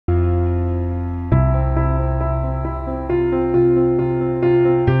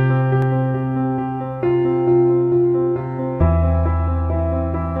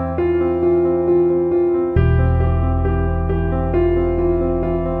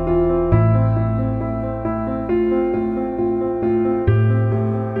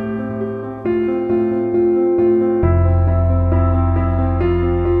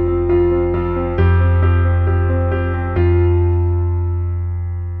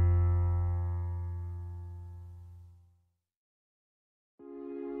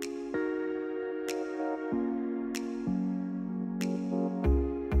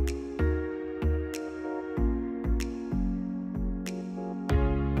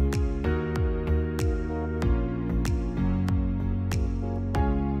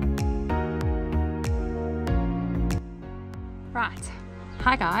Right,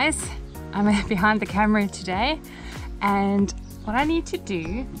 hi guys, I'm behind the camera today, and what I need to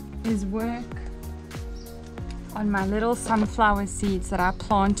do is work on my little sunflower seeds that I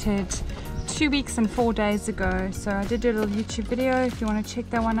planted 2 weeks and 4 days ago. So I did a little YouTube video if you want to check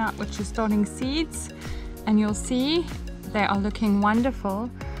that one out, which is starting seeds, and you'll see they are looking wonderful,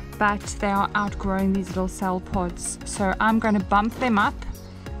 but they are outgrowing these little cell pods. So I'm going to bump them up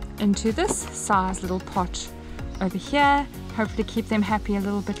into this size little pot over here, hopefully keep them happy a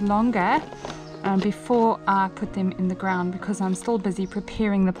little bit longer before I put them in the ground, because I'm still busy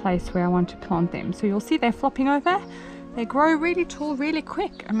preparing the place where I want to plant them. So you'll see they're flopping over. They grow really tall really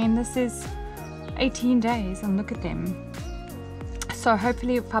quick. I mean, this is 18 days and look at them. So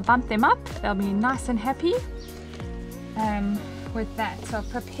hopefully if I bump them up, they'll be nice and happy with that. So I've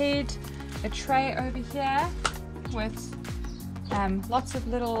prepared a tray over here with lots of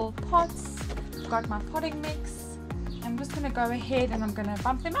little pots. I've got my potting mix. I'm just going to go ahead and I'm going to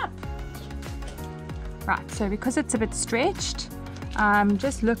bump them up. Right, so because it's a bit stretched, I'm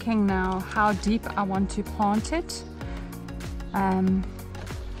just looking now how deep I want to plant it. I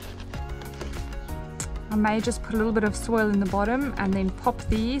may just put a little bit of soil in the bottom and then pop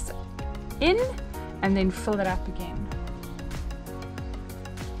these in and then fill it up again.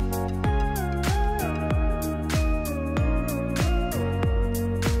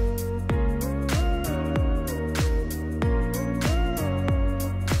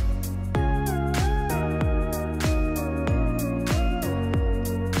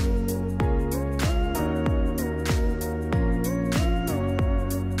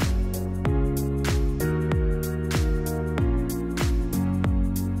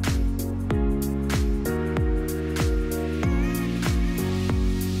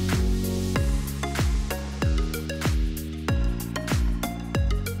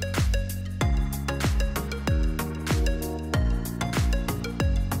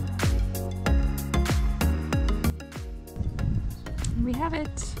 We have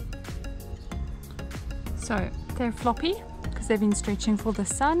it. So they're floppy because they've been stretching for the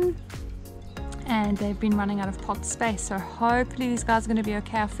sun and they've been running out of pot space. So hopefully these guys are going to be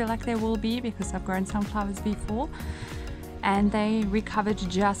okay. I feel like they will be because I've grown sunflowers before and they recovered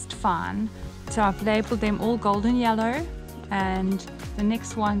just fine. So I've labeled them all golden yellow, and the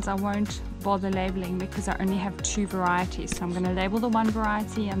next ones I won't bother labeling because I only have 2 varieties. So I'm going to label the one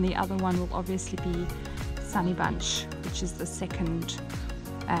variety and the other one will obviously be Sunny Bunch, which is the second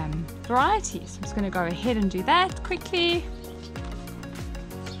variety. So I'm just going to go ahead and do that quickly.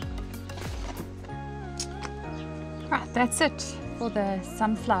 Right, that's it for the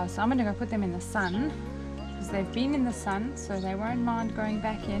sunflowers. So I'm going to go put them in the sun because they've been in the sun, so they won't mind going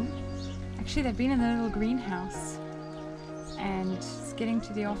back in. Actually, they've been in the little greenhouse and it's getting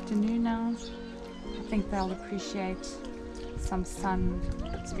to the afternoon now. I think they'll appreciate some sun,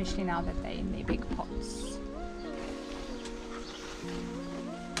 especially now that they're in their big pots.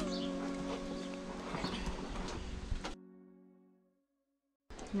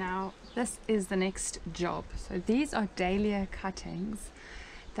 Now this is the next job. So these are Dahlia cuttings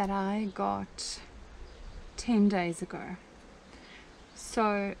that I got 10 days ago.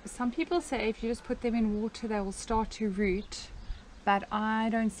 So some people say if you just put them in water they will start to root, but I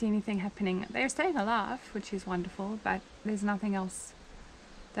don't see anything happening. They're staying alive, which is wonderful, but there's nothing else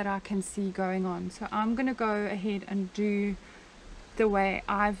that I can see going on. So I'm going to go ahead and do the way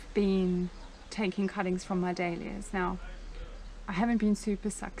I've been taking cuttings from my dahlias. Now I haven't been super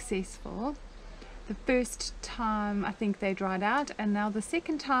successful. The first time I think they dried out, and now the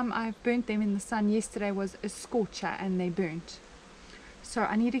second time I've burnt them in the sun yesterday was a scorcher and they burnt. So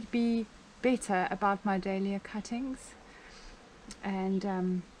I need to be better about my dahlia cuttings,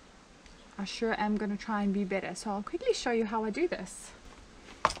 and I sure am going to try and be better. So I'll quickly show you how I do this.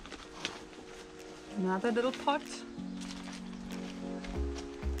 Another little pot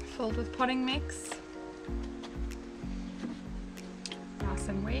filled with potting mix. Nice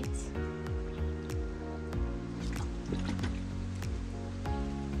and wet.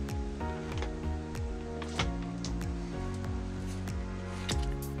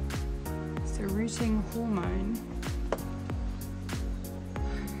 So rooting hormone.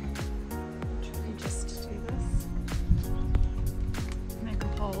 Should we just do this? Make a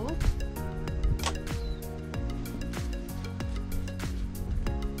hole.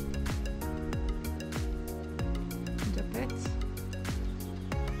 Dip it.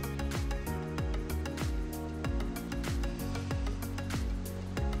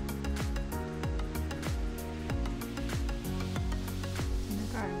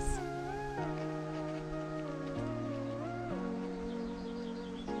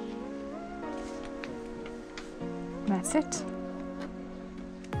 That's it.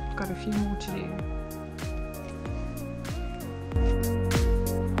 a few more to do.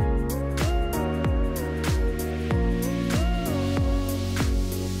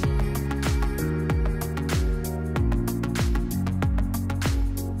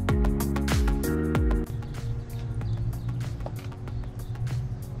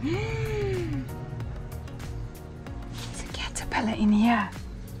 There's a caterpillar in here.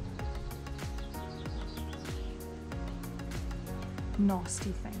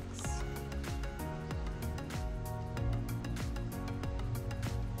 Nasty things.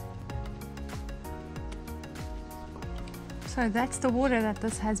 So that's the water that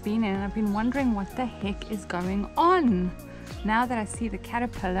this has been in, and I've been wondering what the heck is going on. Now that I see the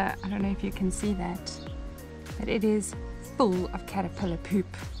caterpillar, I don't know if you can see that, but it is full of caterpillar poop.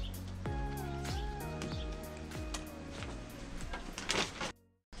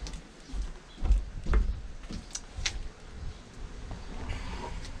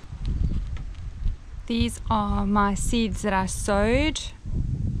 These are my seeds that I sowed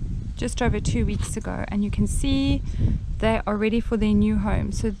just over 2 weeks ago, and you can see they are ready for their new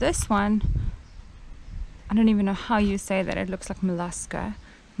home. So this one, I don't even know how you say that, it looks like mollusca,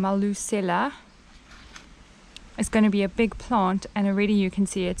 Malucella, is going to be a big plant, and already you can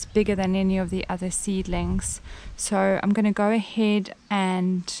see it's bigger than any of the other seedlings. So I'm going to go ahead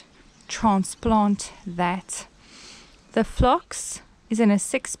and transplant that. The phlox is in a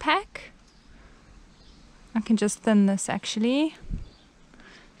 6-pack. I can just thin this actually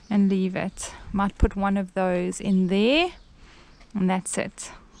and leave it. Might put one of those in there, and that's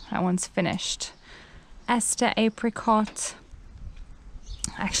it. That one's finished. Aster apricot.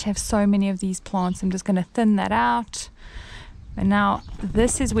 I actually have so many of these plants. I'm just going to thin that out. And now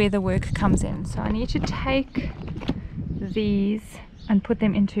this is where the work comes in. So I need to take these and put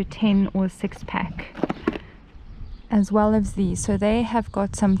them into 10 or 6-pack. As well as these. So they have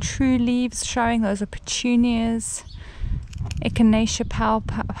got some true leaves showing. Those are petunias. Echinacea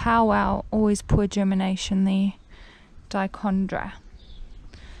powwow, always poor germination there. Dichondra.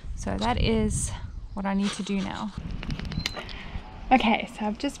 So that is what I need to do now. Okay, so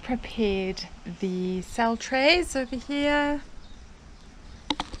I've just prepared the cell trays over here.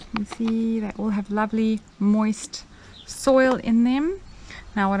 You can see they all have lovely moist soil in them.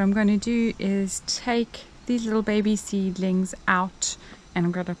 Now what I'm going to do is take these little baby seedlings out, and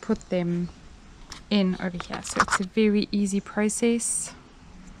I'm going to put them in over here. So it's a very easy process.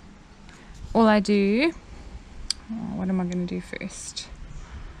 All I do, what am I going to do first?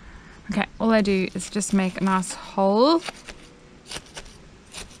 Okay, all I do is just make a nice hole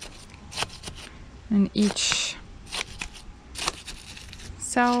in each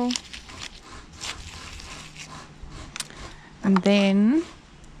cell, and then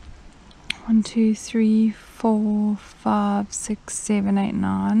 1, 2, 3, 4, 5, 6, 7, 8,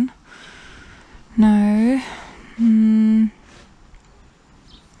 9. No. And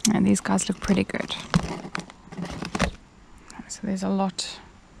these guys look pretty good. So there's a lot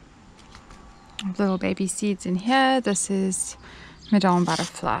of little baby seeds in here. This is Madame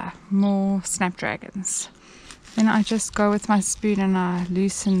Butterfly, more snapdragons. Then I just go with my spoon and I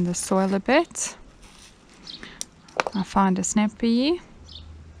loosen the soil a bit. I find a snappy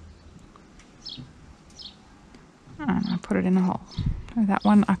and I put it in a hole. That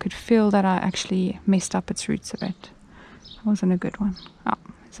one I could feel that I actually messed up its roots a bit. That wasn't a good one. Oh,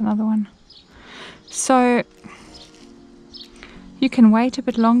 there's another one. So you can wait a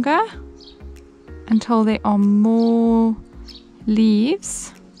bit longer until there are more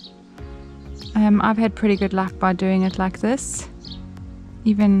leaves. I've had pretty good luck by doing it like this,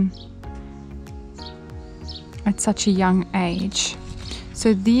 even at such a young age.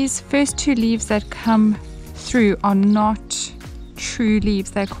 So these first 2 leaves that come through are not true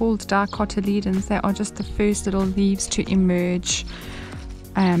leaves. They're called dicotyledons. They are just the first little leaves to emerge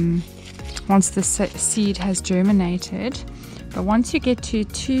once the seed has germinated. But once you get to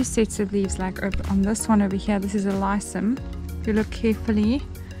 2 sets of leaves, like on this one over here, this is a lysum. If you look carefully,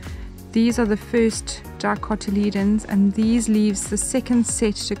 these are the first dicotyledons, and these leaves, the second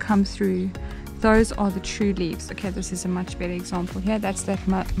set to come through, those are the true leaves. Okay, this is a much better example here. That's that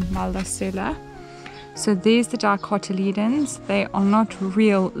Malacella. So there's the dicotyledons. They are not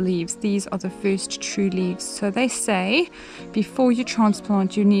real leaves. These are the first true leaves. So they say before you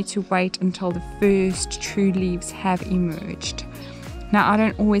transplant, you need to wait until the first true leaves have emerged. Now, I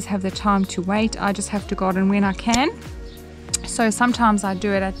don't always have the time to wait. I just have to garden when I can. So sometimes I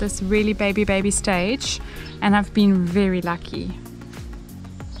do it at this really baby stage, and I've been very lucky.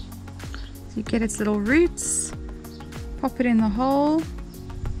 So you get its little roots, pop it in the hole,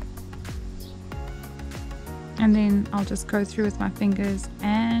 and then I'll just go through with my fingers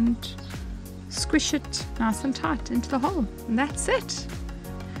and squish it nice and tight into the hole, and that's it.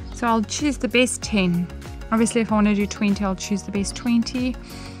 So I'll choose the best 10. Obviously if I want to do 20, I'll choose the best 20,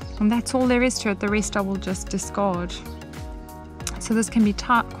 and that's all there is to it. The rest I will just discard. So this can be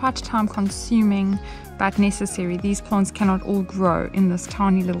quite time consuming but necessary. These plants cannot all grow in this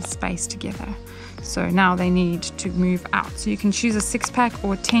tiny little space together, so now they need to move out. So you can choose a 6-pack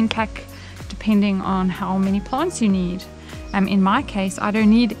or a 10-pack depending on how many plants you need. In my case I don't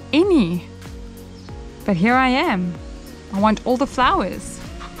need any, but here I am. I want all the flowers.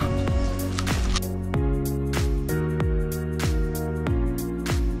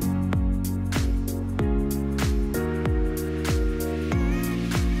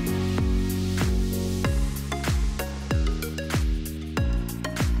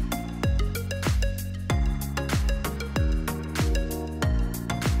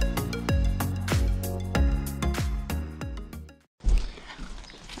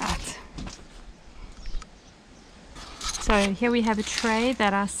 So here we have a tray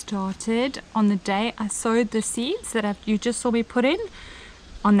that I started on the day I sowed the seeds that you just saw me put in.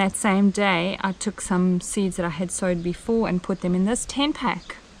 On that same day I took some seeds that I had sowed before and put them in this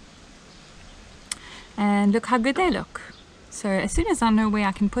 10-pack. And look how good they look. So as soon as I know where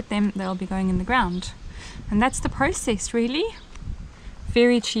I can put them, they'll be going in the ground. And that's the process really.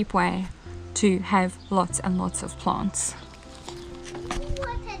 Very cheap way to have lots and lots of plants.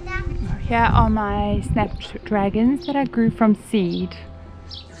 Here are my snapdragons that I grew from seed,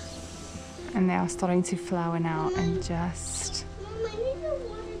 and they are starting to flower now and just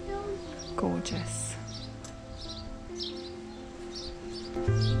gorgeous.